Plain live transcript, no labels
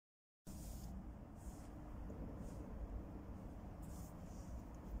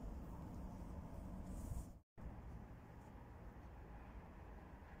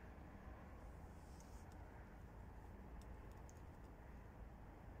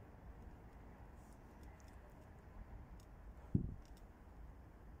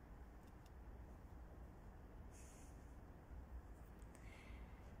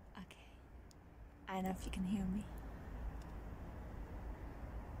I don't know if you can hear me.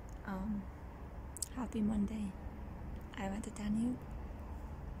 Happy Monday. I went to Danube.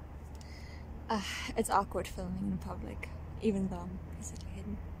 It's awkward filming in public, even though I'm basically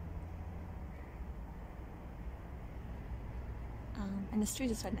hidden. And the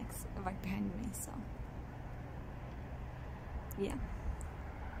street is right behind me, so yeah.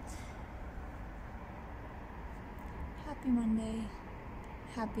 Happy Monday,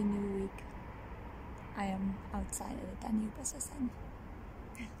 happy new week. I am outside of the Danube, as I said.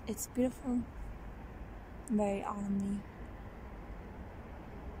 It's beautiful, very autumny,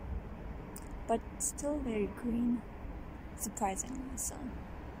 but still very green, surprisingly so.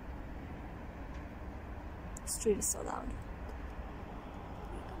 The street is so loud.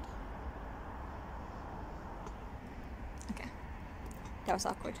 Okay, that was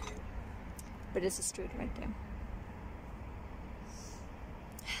awkward, but it's a street right there.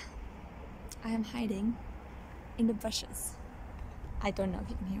 I am hiding in the bushes. I don't know if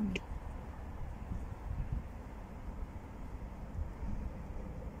you can hear me.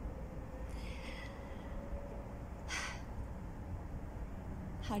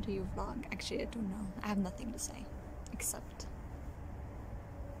 How do you vlog? Actually, I don't know. I have nothing to say except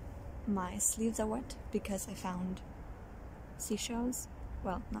my sleeves are wet because I found seashells.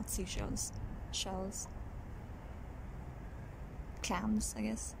 Well, not seashells, shells. Clams, I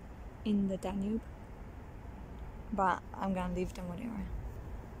guess, in the Danube. But I'm gonna leave them where they are.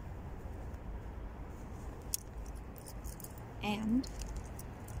 And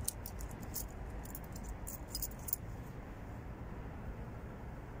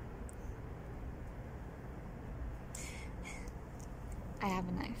I have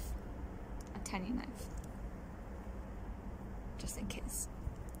a knife, a tiny knife, just in case.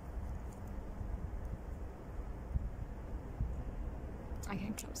 I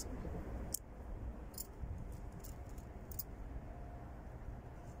came closer.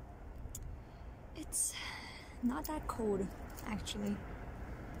 It's not that cold, actually.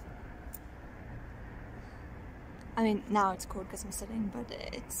 I mean, now it's cold because I'm sitting, but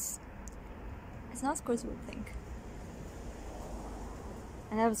it's not as cold as you would think.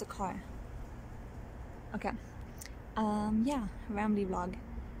 And that was a car. Okay. Yeah, rambly vlog.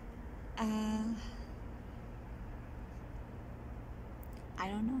 I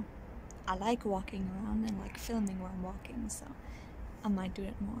don't know. I like walking around and like filming while I'm walking, so I might do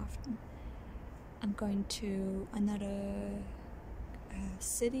that more often. I'm going to another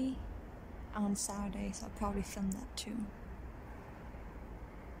city on Saturday, so I'll probably film that too.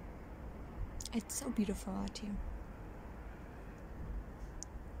 It's so beautiful out here.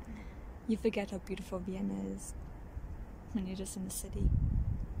 You forget how beautiful Vienna is when you're just in the city.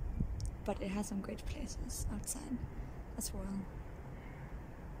 But it has some great places outside as well.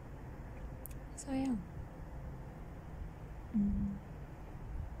 So yeah.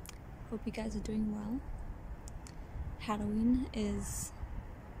 Hope you guys are doing well. Halloween is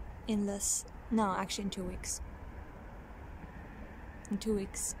in actually in 2 weeks. In 2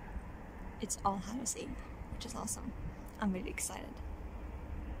 weeks, it's All Hallows Eve, which is awesome. I'm really excited.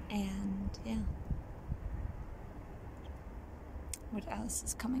 And yeah. What else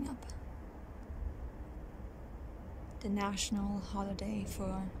is coming up? The national holiday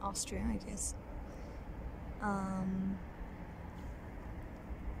for Austria, I guess.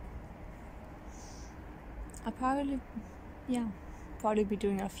 I'll probably be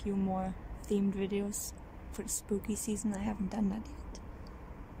doing a few more themed videos for the spooky season. I haven't done that yet.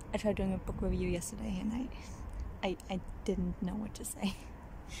 I tried doing a book review yesterday and I didn't know what to say.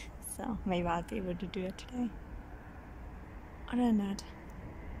 So maybe I'll be able to do it today. Other than that,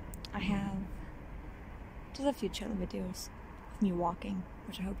 I have just a few chill videos of me walking,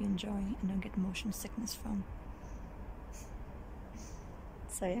 which I hope you enjoy and don't get motion sickness from.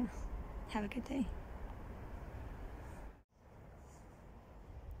 So yeah, have a good day.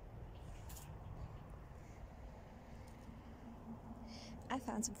 I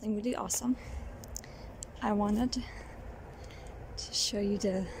found something really awesome. I wanted to show you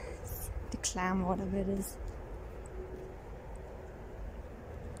the clam, whatever it is.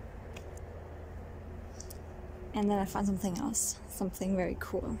 And then I found something else, something very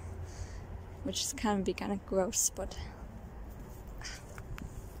cool, which is kind of gross, but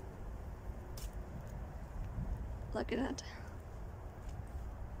look at that.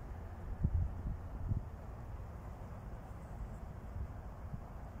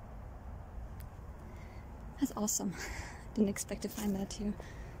 That's awesome. Didn't expect to find that here.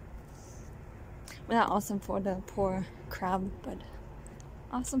 Well, not awesome for the poor crab, but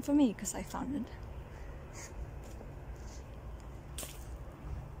awesome for me because I found it.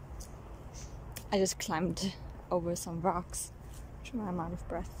 I just climbed over some rocks, which I'm out of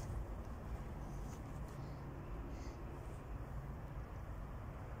breath.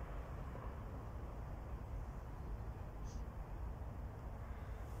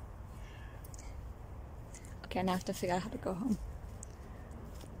 Okay, now I have to figure out how to go home.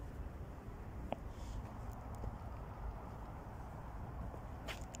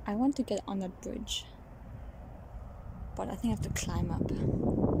 I want to get on that bridge, but I think I have to climb up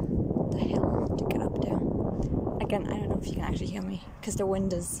the hill to get up there. Again, I don't know if you can actually hear me, because the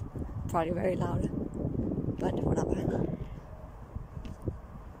wind is probably very loud, but whatever.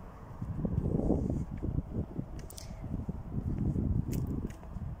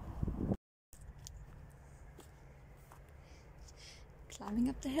 Climbing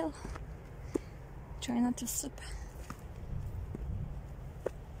up the hill. Try not to slip.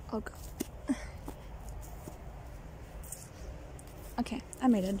 Oh god. Okay, I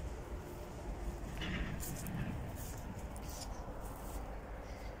made it.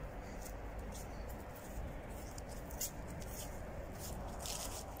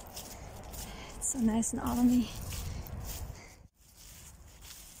 It's so nice and autumny.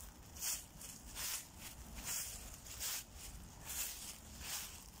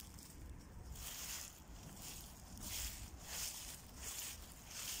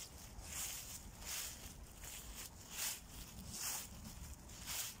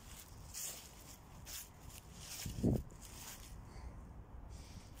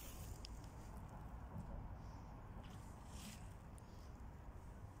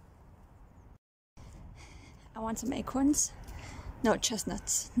 I want some acorns. No,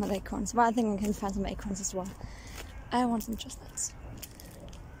 chestnuts, not acorns. But I think I can find some acorns as well. I want some chestnuts.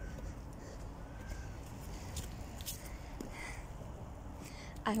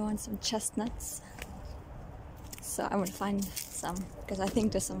 I want some chestnuts. So I will find some, because I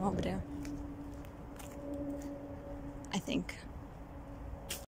think there's some over there. I think.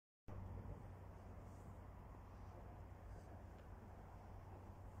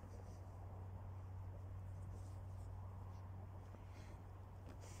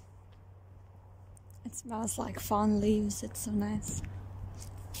 It smells like fallen leaves, it's so nice.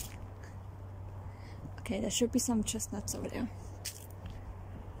 Okay, there should be some chestnuts over there.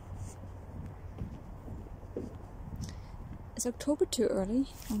 Is October too early?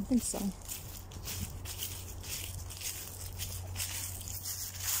 I don't think so.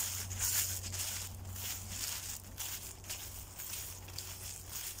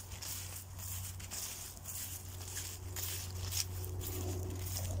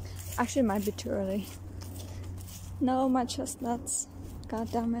 Actually, it might be too early. No, my chestnuts.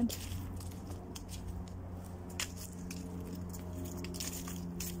 God damn it.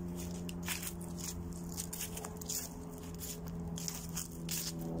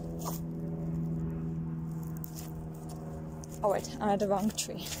 Oh wait, I'm at the wrong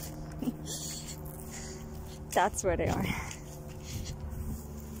tree. That's where they are.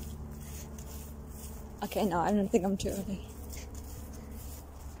 Okay, no, I don't think I'm too early.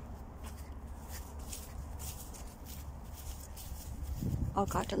 Oh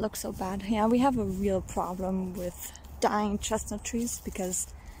god, that looks so bad. Yeah, we have a real problem with dying chestnut trees because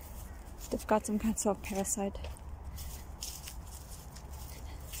they've got some kind of parasite.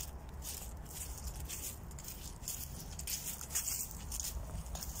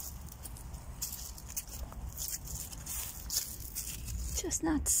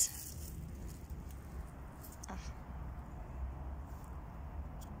 Chestnuts. Ah.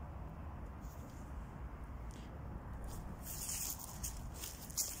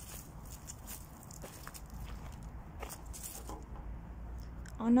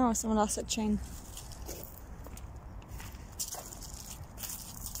 Oh no, someone lost a chain.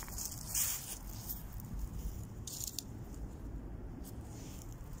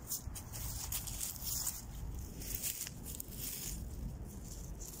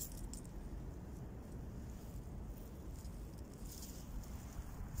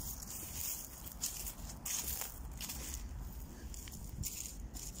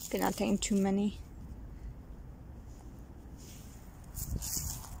 They're not taking too many.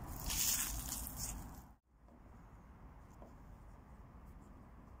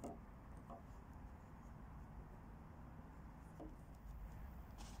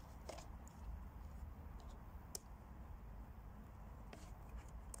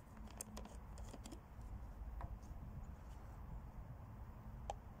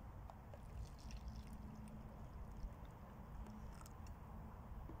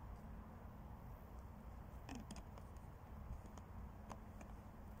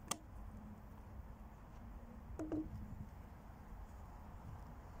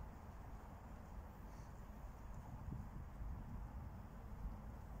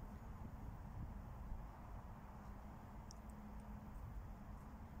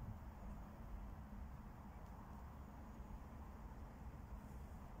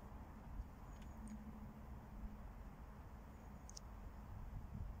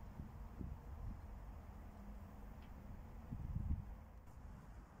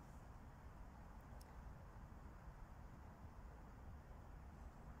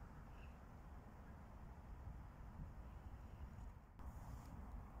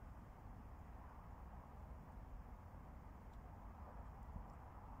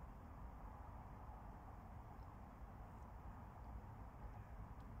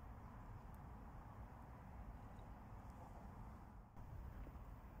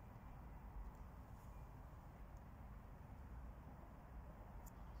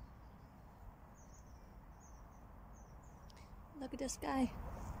 Look at this guy.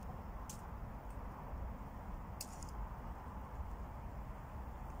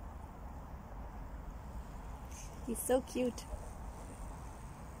 He's so cute.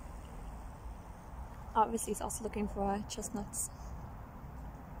 Obviously, he's also looking for chestnuts.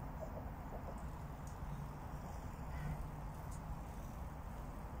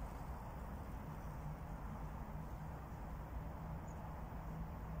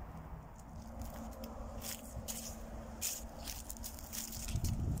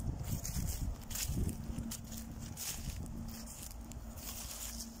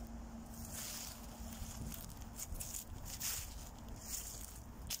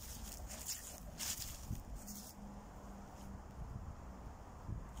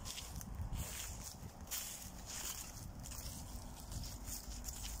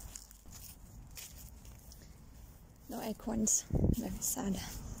 No acorns. Very sad.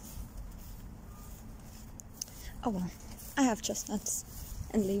 Oh well, I have chestnuts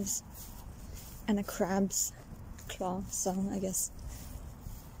and leaves and a crab's claw, so I guess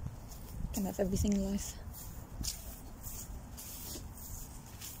I can have everything in life.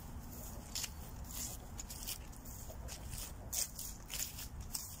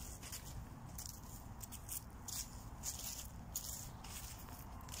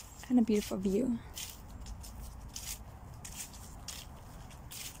 And a beautiful view.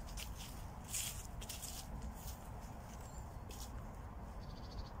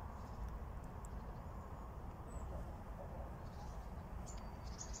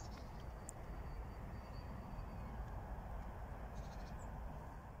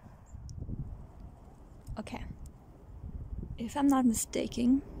 Okay, if I'm not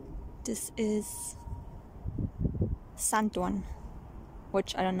mistaken, this is sandworm,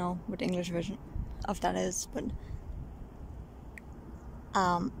 which I don't know what the English version of that is, but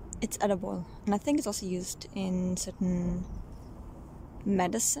it's edible, and I think it's also used in certain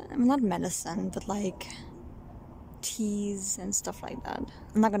medicine. I mean, not medicine, but like teas and stuff like that.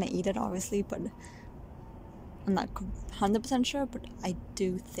 I'm not gonna eat it, obviously, but I'm not 100% sure, but I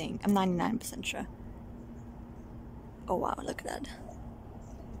do think, I'm 99% sure. Oh wow, look at that.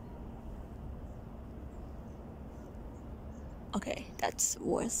 Okay, that's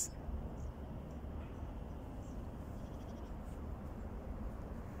worse.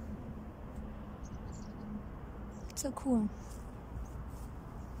 It's so cool.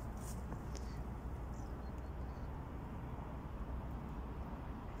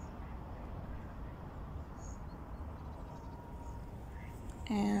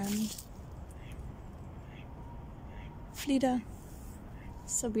 And Flieder,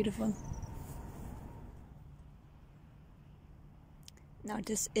 so beautiful. Now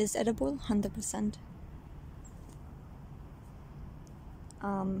this is edible, 100%.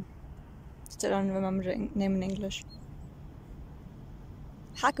 Still don't remember the name in English.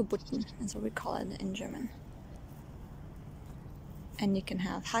 Hagebutten is what we call it in German. And you can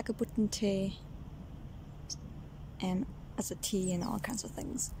have Hagebutten tea and as a tea and all kinds of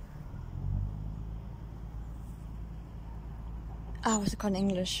things. What's it called in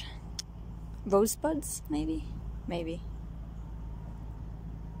English? Rosebuds, maybe? Maybe.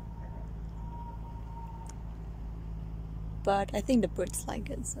 But I think the birds like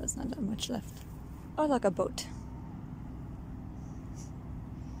it, so it's not that much left. Oh, like a boat.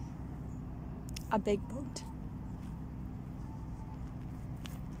 A big boat.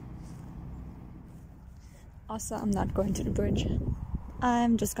 Also, I'm not going to the bridge.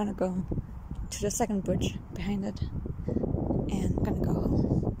 I'm just gonna go to the second bridge behind it. And I'm gonna go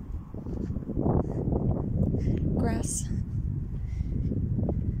home. Grass.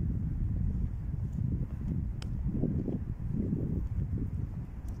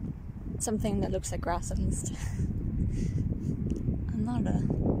 Something that looks like grass, at least. I'm not a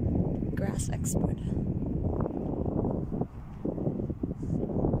grass expert.